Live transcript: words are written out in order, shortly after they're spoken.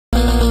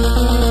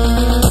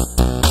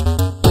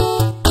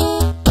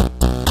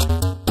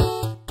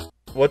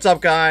What's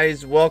up,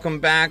 guys? Welcome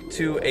back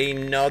to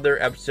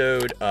another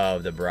episode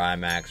of the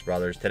BryMax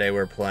brothers. Today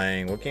we're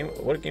playing what game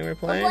are we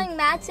playing? We're playing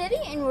Mad City,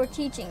 and we're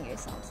teaching you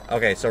something.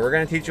 Okay, so we're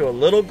gonna teach you a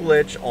little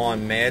glitch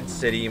on Mad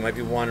City. You might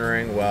be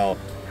wondering, well,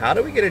 how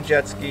do we get a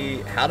jet ski?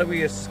 How do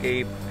we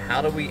escape?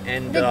 How do we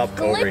end up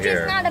over here? The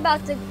glitch is not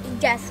about the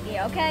jet ski,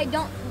 okay?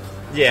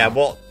 Yeah,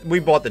 well, we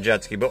bought the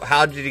jet ski, but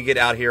how did you get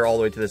out here all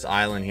the way to this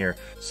island here?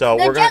 So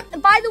we're gonna...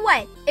 By the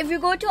way, if you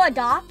go to a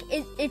dock,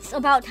 it's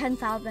about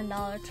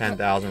 $10,000.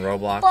 10,000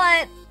 Roblox.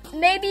 But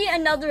maybe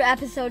another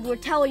episode will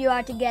tell you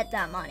how to get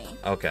that money.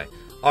 Okay.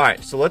 All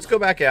right, so let's go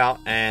back out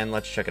and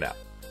let's check it out.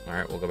 All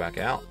right, we'll go back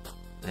out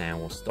and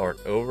we'll start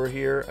over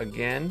here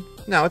again.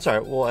 No, it's all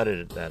right. We'll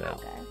edit that out.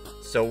 Okay.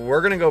 So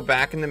we're going to go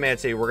back in the Mad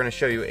City. We're going to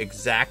show you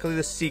exactly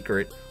the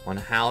secret on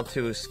how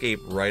to escape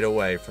right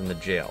away from the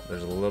jail.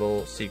 There's a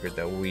little secret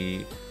that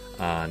we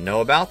know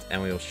about,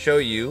 and we will show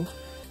you,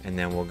 and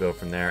then we'll go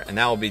from there. And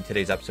that will be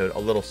today's episode, a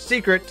little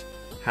secret,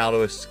 how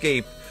to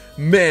escape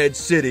Mad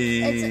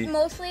City. It's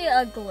mostly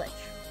a glitch.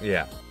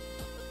 Yeah.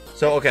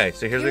 So, okay,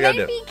 so here's what we got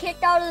to do. You may be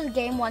kicked out of the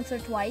game once or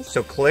twice.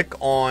 So click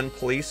on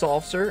Police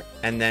Officer,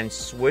 and then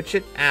switch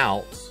it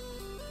out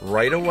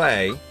right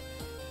away.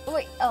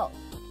 Wait, oh.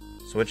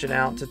 Switch it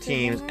out to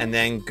teams, and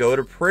then go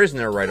to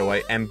prisoner right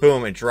away, and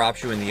boom, it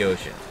drops you in the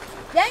ocean.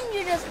 Then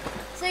you just,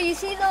 so you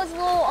see those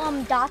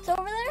little dots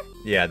over there?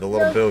 Yeah, the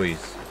little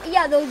buoys.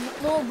 Yeah, those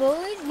little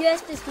buoys. You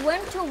have to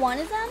swim to one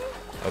of them.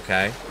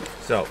 Okay,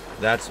 so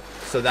that's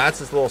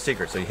this little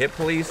secret. So you hit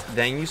police,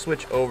 then you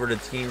switch over to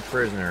team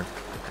prisoner,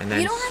 and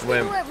then you don't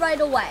swim. have to do it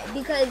right away,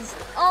 because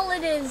all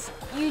it is,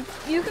 you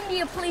can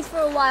be a police for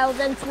a while,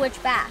 then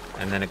switch back.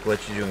 And then it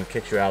glitches you and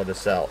kicks you out of the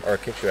cell, or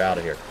kicks you out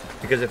of here.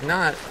 Because if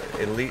not,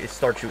 it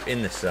starts you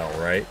in the cell,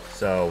 right?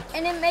 So.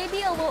 And it may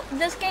be a little.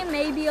 This game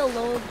may be a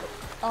little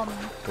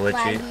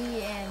glitchy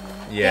laggy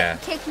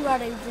and kick you out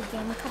of the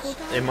game a couple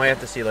times. It might have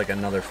to see like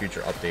another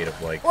future update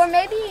of like. Or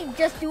maybe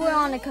just do it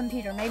on a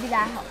computer. Maybe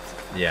that helps.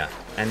 Yeah,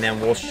 and then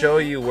we'll show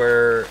you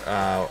where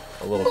a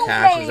little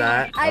cache is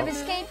at. I've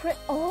escaped.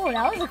 Oh,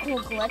 that was a cool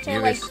glitch.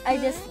 I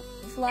just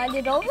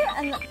slided over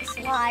and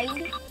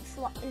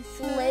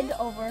slid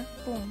over.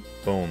 Boom.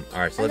 Boom. All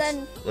right, so let's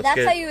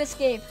that's how you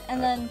escape.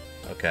 And then.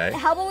 Okay.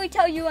 How about we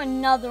tell you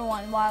another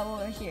one while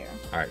we're here?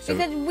 All right. So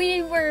because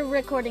we were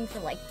recording for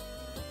like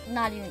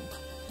not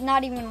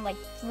even like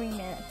 3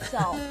 minutes,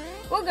 so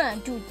we're gonna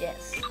do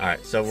this. All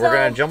right. So we're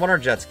gonna jump on our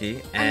jet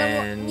ski,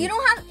 and you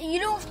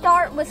don't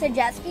start with a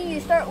jet ski. You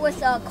start with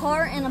a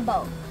car and a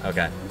boat.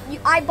 Okay.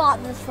 I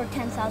bought this for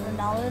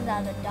 $10,000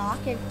 at a dock.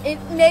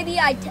 Maybe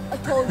I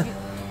told you.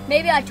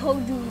 Maybe I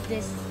told you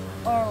this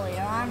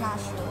earlier. I'm not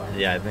sure.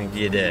 Yeah, I think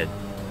you did.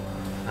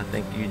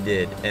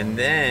 And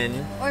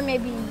then. Or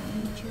maybe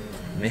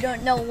you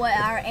don't know what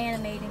our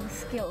animating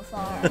skills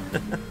are.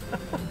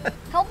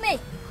 Help me.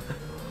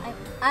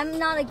 I'm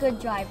not a good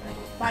driver,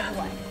 by the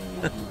way.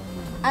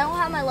 I don't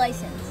have my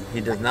license. He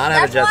does not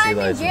have a jet ski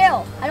license. That's why I'm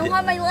in jail. I don't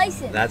have my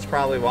license. That's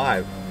probably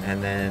why.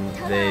 And then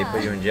they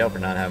put you in jail for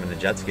not having a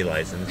jet ski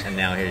license, and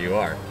now here you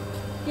are.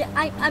 Yeah,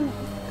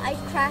 I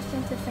crashed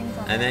into things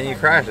on And then you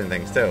crash into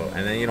things too,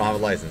 and then you don't have a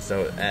license.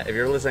 So if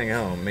you're listening at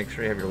home, make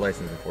sure you have your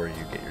license before you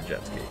get your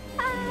jet ski.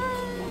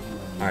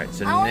 All right,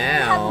 so I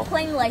now have a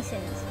plane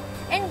license,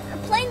 and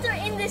planes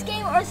in this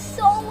game are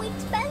so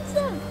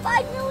expensive.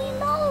 $5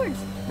 million.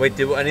 Wait,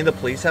 do any of the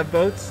police have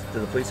boats? Do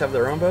the police have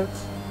their own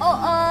boats?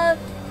 Oh,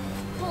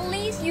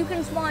 police, you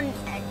can spawn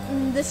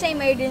the same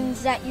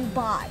items that you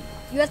buy.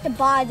 You have to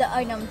buy the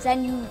items,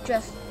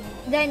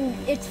 then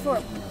it's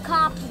for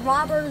cops,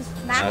 robbers,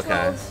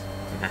 Maxwells.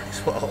 Okay.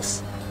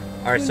 Maxwells.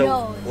 All right,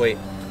 so wait.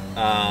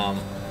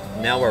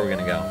 Now where are we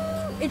gonna go?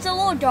 It's a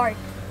little dark.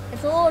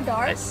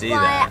 I see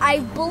that. I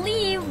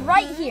believe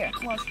right here.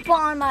 Well,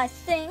 spawn my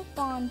thing,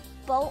 spawn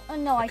boat.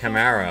 No, I can't.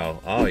 Camaro.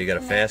 Oh, you got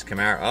a fast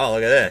Camaro. Oh,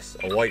 look at this.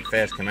 A white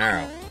fast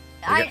Camaro.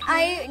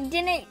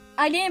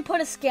 I didn't put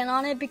a skin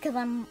on it because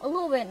I'm a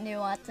little bit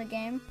new at the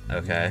game.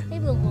 Okay.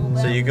 Maybe a little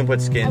bit. So you can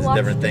put skins and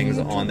different things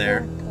on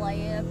there.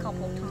 Play it a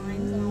couple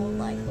times, and I was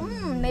like,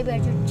 maybe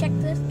I should check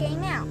this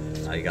game out.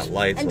 Oh, you got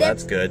lights. Well,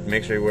 that's good.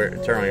 Make sure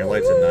you turn on your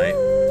lights at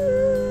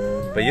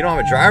night. But you don't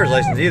have a driver's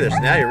license either, so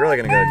now you're really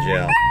gonna go to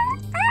jail.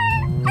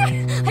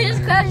 I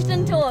just crashed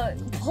into a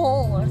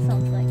pole or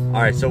something.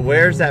 Alright, so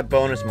where's that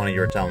bonus money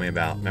you were telling me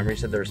about? Remember you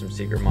said there was some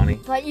secret money?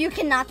 But you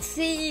cannot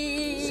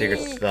see. Secret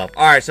stuff.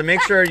 Alright, so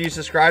make sure you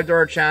subscribe to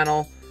our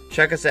channel,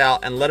 check us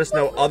out, and let us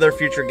know other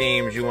future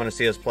games you want to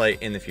see us play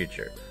in the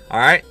future.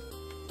 Alright?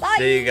 Bye.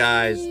 See you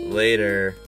guys later.